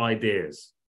other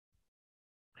ideas.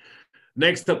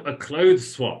 Next up, a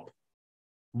clothes swap.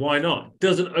 Why not?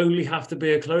 Doesn't only have to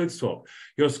be a clothes swap.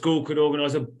 Your school could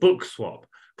organise a book swap.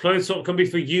 Clothes swap can be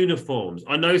for uniforms.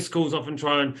 I know schools often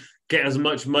try and get as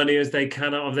much money as they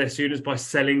can out of their students by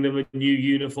selling them a new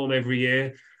uniform every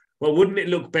year. Well, wouldn't it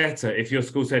look better if your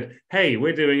school said, hey,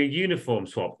 we're doing a uniform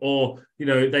swap? Or, you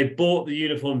know, they bought the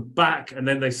uniform back and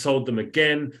then they sold them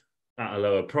again at a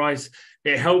lower price.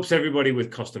 It helps everybody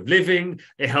with cost of living.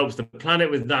 It helps the planet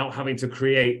without having to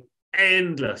create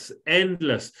endless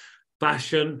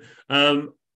fashion, and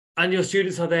your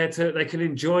students are there they can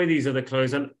enjoy these other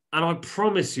clothes, and I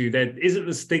promise you there isn't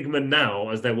the stigma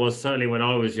now, as there was certainly when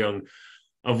I was young,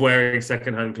 of wearing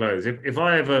secondhand clothes. If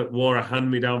I ever wore a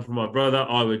hand-me-down from my brother,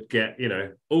 I would get, you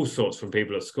know, all sorts from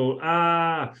people at school.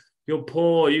 You're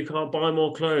poor, you can't buy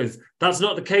more clothes. That's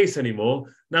not the case anymore.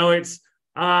 Now it's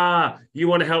you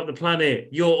want to help the planet.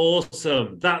 You're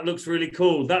awesome. That looks really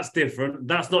cool. That's different.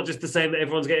 That's not just the same that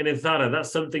everyone's getting in Thada.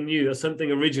 That's something new. That's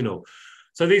something original.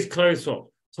 So these clothes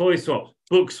swaps, toy swaps,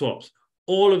 book swaps,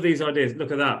 all of these ideas.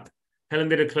 Look at that. Helen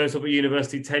did a clothes swap at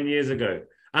university 10 years ago,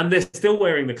 and they're still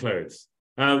wearing the clothes.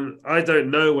 I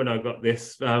don't know when I got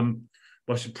this. I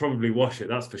should probably wash it.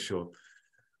 That's for sure.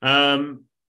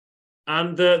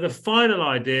 And the final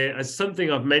idea, as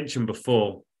something I've mentioned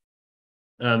before,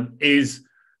 is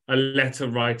a letter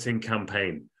writing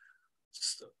campaign.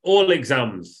 All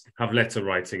exams have letter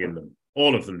writing in them.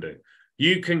 All of them do.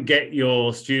 You can get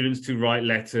your students to write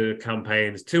letter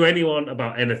campaigns to anyone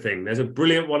about anything. There's a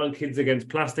brilliant one on Kids Against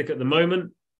Plastic at the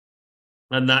moment,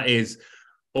 and that is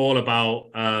all about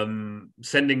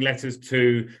sending letters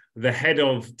to the head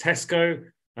of Tesco,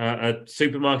 a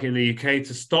supermarket in the UK,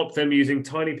 to stop them using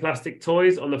tiny plastic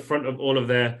toys on the front of all of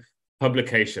their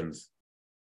publications.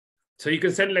 So you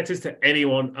can send letters to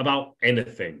anyone about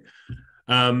anything.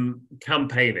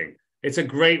 Campaigning. It's a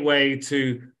great way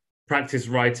to practice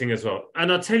writing as well.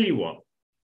 And I'll tell you what,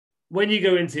 when you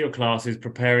go into your classes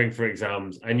preparing for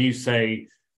exams and you say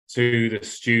to the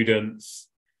students,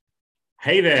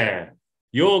 hey there,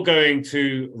 you're going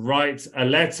to write a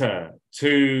letter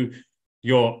to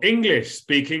your English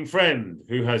speaking friend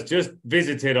who has just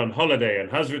visited on holiday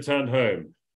and has returned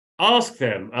home. Ask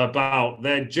them about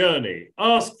their journey.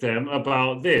 Ask them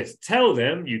about this. Tell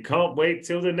them you can't wait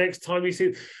till the next time you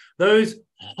see those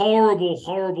horrible,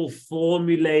 horrible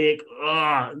formulaic,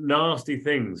 nasty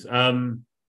things.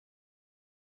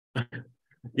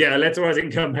 Yeah, a letter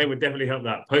writing campaign would definitely help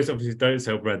that. Post offices don't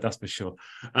sell bread, that's for sure.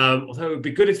 Although it would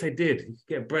be good if they did. You could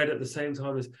get bread at the same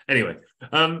time as... Anyway,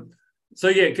 so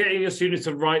yeah, getting your students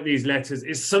to write these letters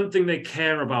is something they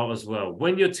care about as well.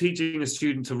 When you're teaching a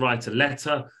student to write a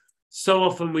letter, so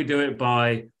often we do it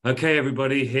by, okay,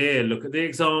 everybody, here, look at the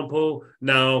example.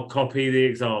 Now copy the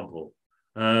example.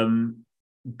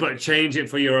 But change it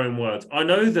for your own words. I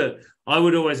know that I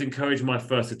would always encourage my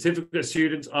first certificate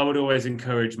students. I would always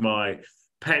encourage my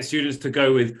PET students to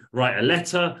go with write a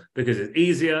letter because it's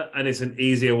easier and it's an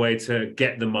easier way to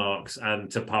get the marks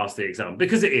and to pass the exam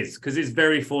because it's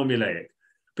very formulaic.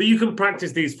 But you can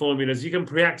practice these formulas. You can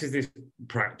practice this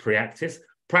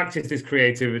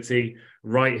creativity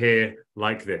right here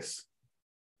like this.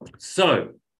 So,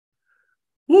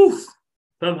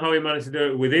 somehow we managed to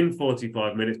do it within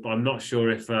 45 minutes, but I'm not sure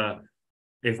if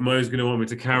Mo's going to want me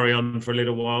to carry on for a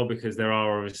little while because there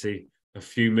are obviously a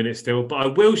few minutes still, but I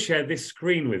will share this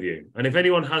screen with you. And if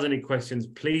anyone has any questions,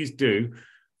 please do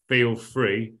feel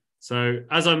free. So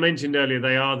as I mentioned earlier,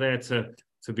 they are there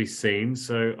to be seen.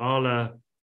 So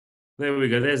there we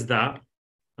go. There's that.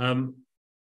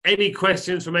 Any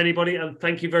questions from anybody? And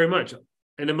thank you very much.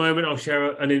 In a moment, I'll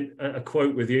share a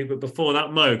quote with you. But before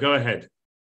that, Mo, go ahead.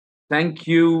 Thank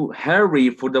you, Harry,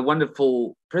 for the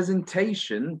wonderful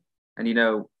presentation.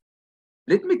 And,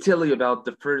 let me tell you about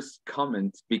the first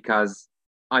comment because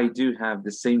I do have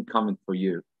the same comment for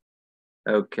you.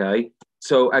 Okay.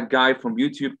 So a guy from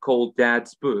YouTube called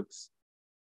Dad's Books,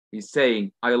 he's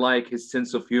saying, I like his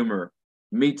sense of humor.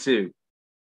 Me too.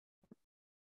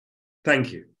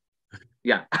 Thank you.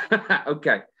 Yeah.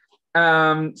 Okay.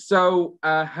 So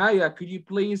Haya, could you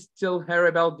please tell Harry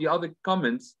about the other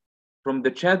comments from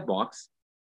the chat box?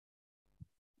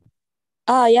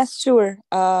 Yes, sure.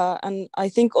 And I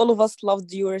think all of us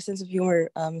loved your sense of humor,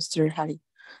 Mr. Harry.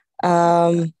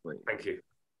 Thank you.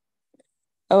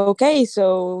 Okay,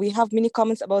 so we have many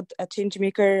comments about a change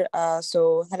maker.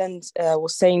 So Helen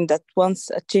was saying that once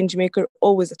a change maker,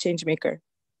 always a change maker.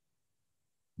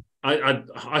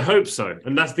 I hope so,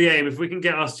 and that's the aim. If we can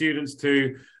get our students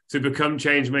to become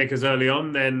change makers early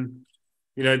on, then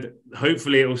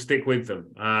hopefully it will stick with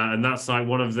them. And that's like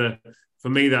for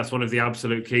me, that's one of the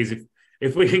absolute keys.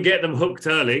 If we can get them hooked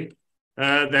early,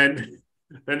 then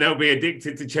they'll be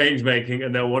addicted to change making,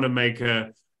 and they'll want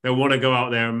to go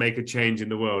out there and make a change in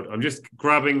the world. I'm just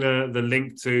grabbing the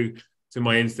link to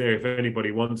my Insta if anybody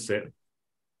wants it.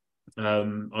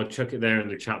 I'll chuck it there in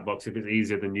the chat box if it's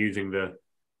easier than using the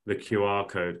QR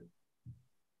code.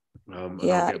 And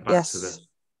I'll get back to the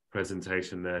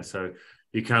presentation there. So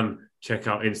you can check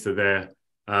out Insta there.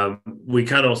 We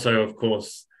can also, of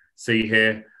course, see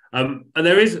here. And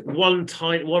there is one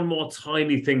more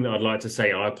tiny thing that I'd like to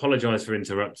say. I apologize for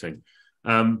interrupting.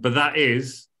 But that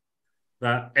is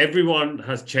that everyone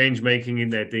has change making in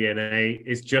their DNA.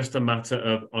 It's just a matter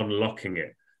of unlocking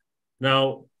it.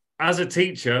 Now, as a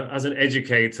teacher, as an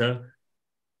educator,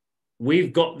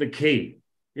 we've got the key.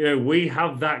 We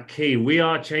have that key. We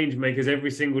are change makers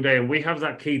every single day, and we have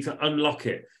that key to unlock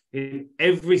it in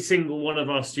every single one of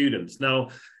our students.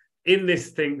 Now, in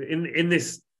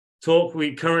this talk,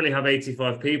 we currently have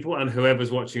 85 people and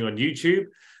whoever's watching on YouTube.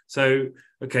 So,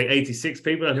 okay, 86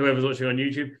 people and whoever's watching on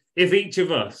YouTube. If each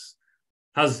of us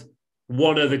has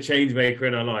one other change maker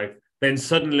in our life, then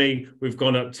suddenly we've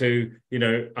gone up to,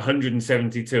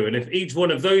 172. And if each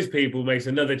one of those people makes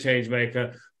another change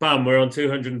maker, bam, we're on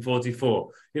 244,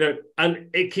 and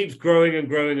it keeps growing and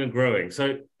growing and growing.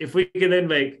 So if we can then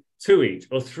make 2 each,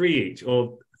 or 3 each,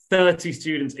 or 30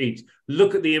 students each,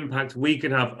 look at the impact we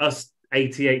can have, us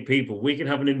 88 people, we can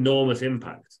have an enormous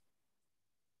impact.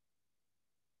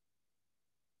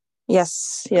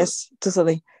 Yes,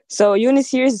 totally. So Yunus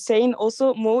here is saying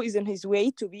also Mo is on his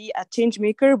way to be a change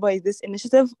maker by this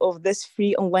initiative of this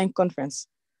free online conference.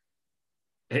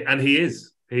 And he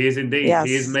is indeed. Yes.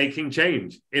 He is making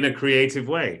change in a creative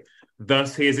way.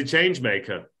 Thus, he is a change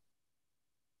maker.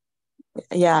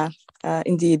 Yeah,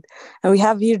 indeed. And we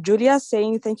have here Julia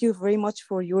saying, thank you very much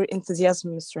for your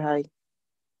enthusiasm, Mr. Harry.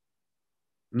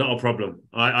 Not a problem.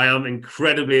 I am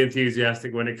incredibly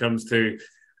enthusiastic when it comes to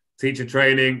teacher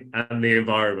training and the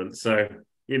environment. So,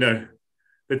 you know,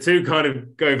 the two kind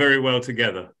of go very well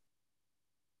together.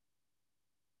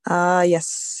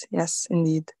 Yes,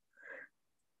 indeed.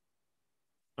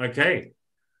 Okay.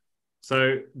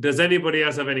 So does anybody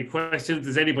else have any questions?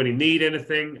 Does anybody need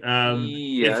anything?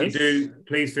 Yes. If you do,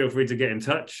 please feel free to get in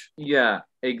touch. Yeah,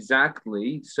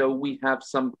 exactly. So we have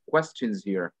some questions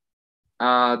here.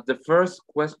 The first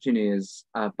question is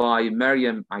by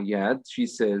Mariam Ayad. She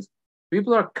says,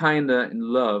 people are kind of in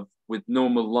love with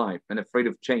normal life and afraid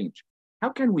of change. How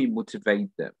can we motivate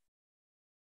them?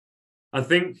 I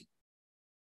think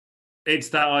it's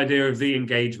that idea of the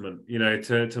engagement, you know,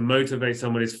 to motivate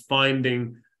someone is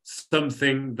finding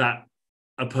something that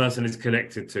a person is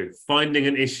connected to, finding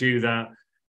an issue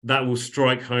that will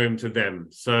strike home to them.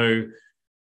 So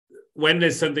when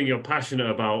there's something you're passionate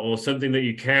about or something that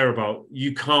you care about,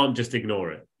 you can't just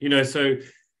ignore it. You know, so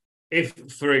if,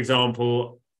 for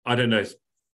example, I don't know,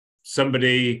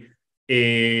 somebody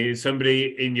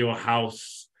in your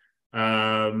house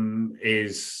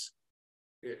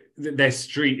their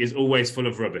street is always full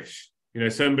of rubbish. You know,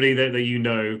 somebody that you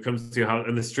know comes to your house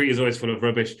and the street is always full of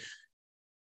rubbish.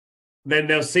 Then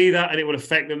they'll see that and it will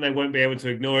affect them. They won't be able to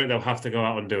ignore it. They'll have to go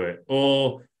out and do it.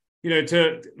 Or, you know,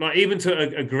 even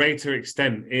to a greater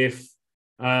extent, if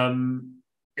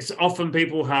it's often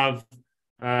people have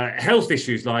health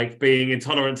issues like being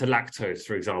intolerant to lactose,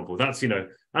 for example. That's, you know,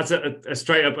 that's a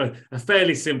straight up a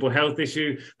fairly simple health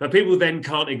issue that people then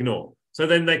can't ignore. So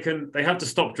then they have to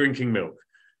stop drinking milk.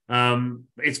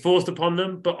 It's forced upon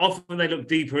them, but often they look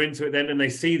deeper into it then and they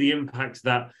see the impact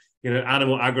that, you know,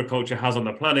 animal agriculture has on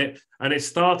the planet. And it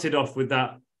started off with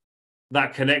that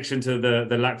connection to the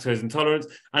lactose intolerance,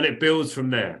 and it builds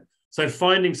from there. So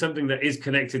finding something that is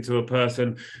connected to a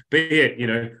person, be it, you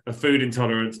know, a food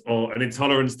intolerance or an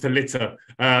intolerance to litter,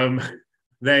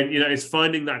 then, you know, it's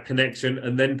finding that connection,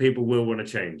 and then people will want to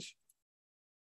change.